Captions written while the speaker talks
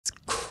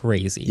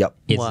crazy. Yep.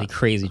 It's a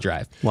crazy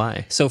drive.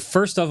 Why? So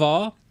first of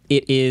all,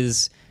 it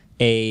is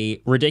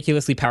a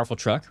ridiculously powerful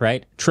truck,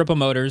 right? Triple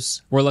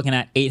motors. We're looking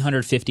at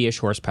 850-ish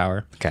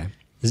horsepower. Okay.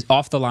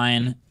 Off the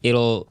line,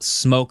 it'll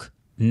smoke.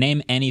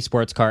 Name any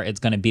sports car, it's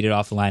going to beat it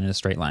off the line in a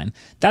straight line.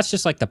 That's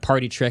just like the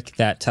party trick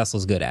that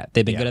Tesla's good at.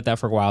 They've been good at that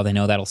for a while. They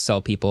know that'll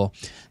sell people.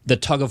 The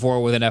tug of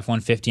war with an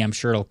F-150, I'm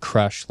sure it'll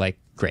crush like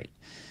great.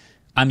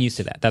 I'm used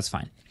to that. That's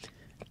fine.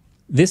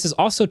 This is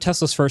also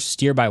Tesla's first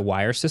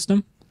steer-by-wire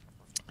system.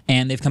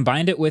 And they've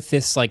combined it with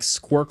this like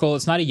squircle.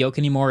 It's not a yoke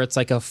anymore. It's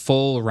like a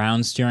full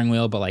round steering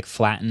wheel, but like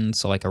flattened,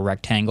 so like a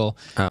rectangle.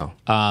 Oh.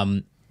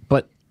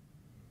 But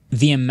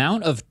the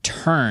amount of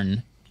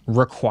turn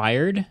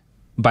required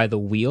by the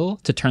wheel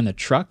to turn the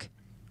truck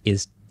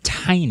is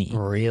tiny.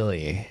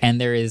 Really?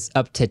 And there is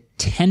up to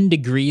 10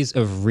 degrees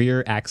of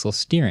rear axle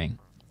steering.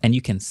 And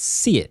you can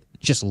see it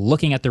just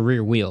looking at the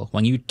rear wheel.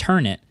 When you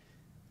turn it,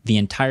 the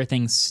entire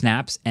thing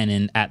snaps,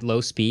 and at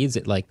low speeds,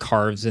 it like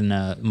carves in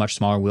a much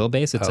smaller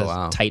wheelbase.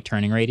 It's tight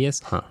turning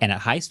radius. And at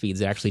high speeds,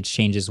 it actually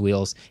changes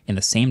wheels in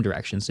the same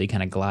direction. So you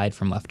kind of glide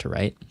from left to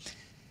right.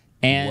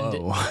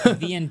 And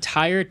the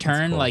entire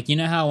turn, cool. Like, you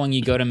know how when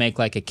you go to make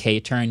like a K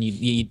turn,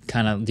 you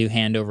kind of do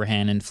hand over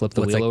hand and flip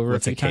the wheel over a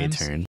few times? What's a K turn?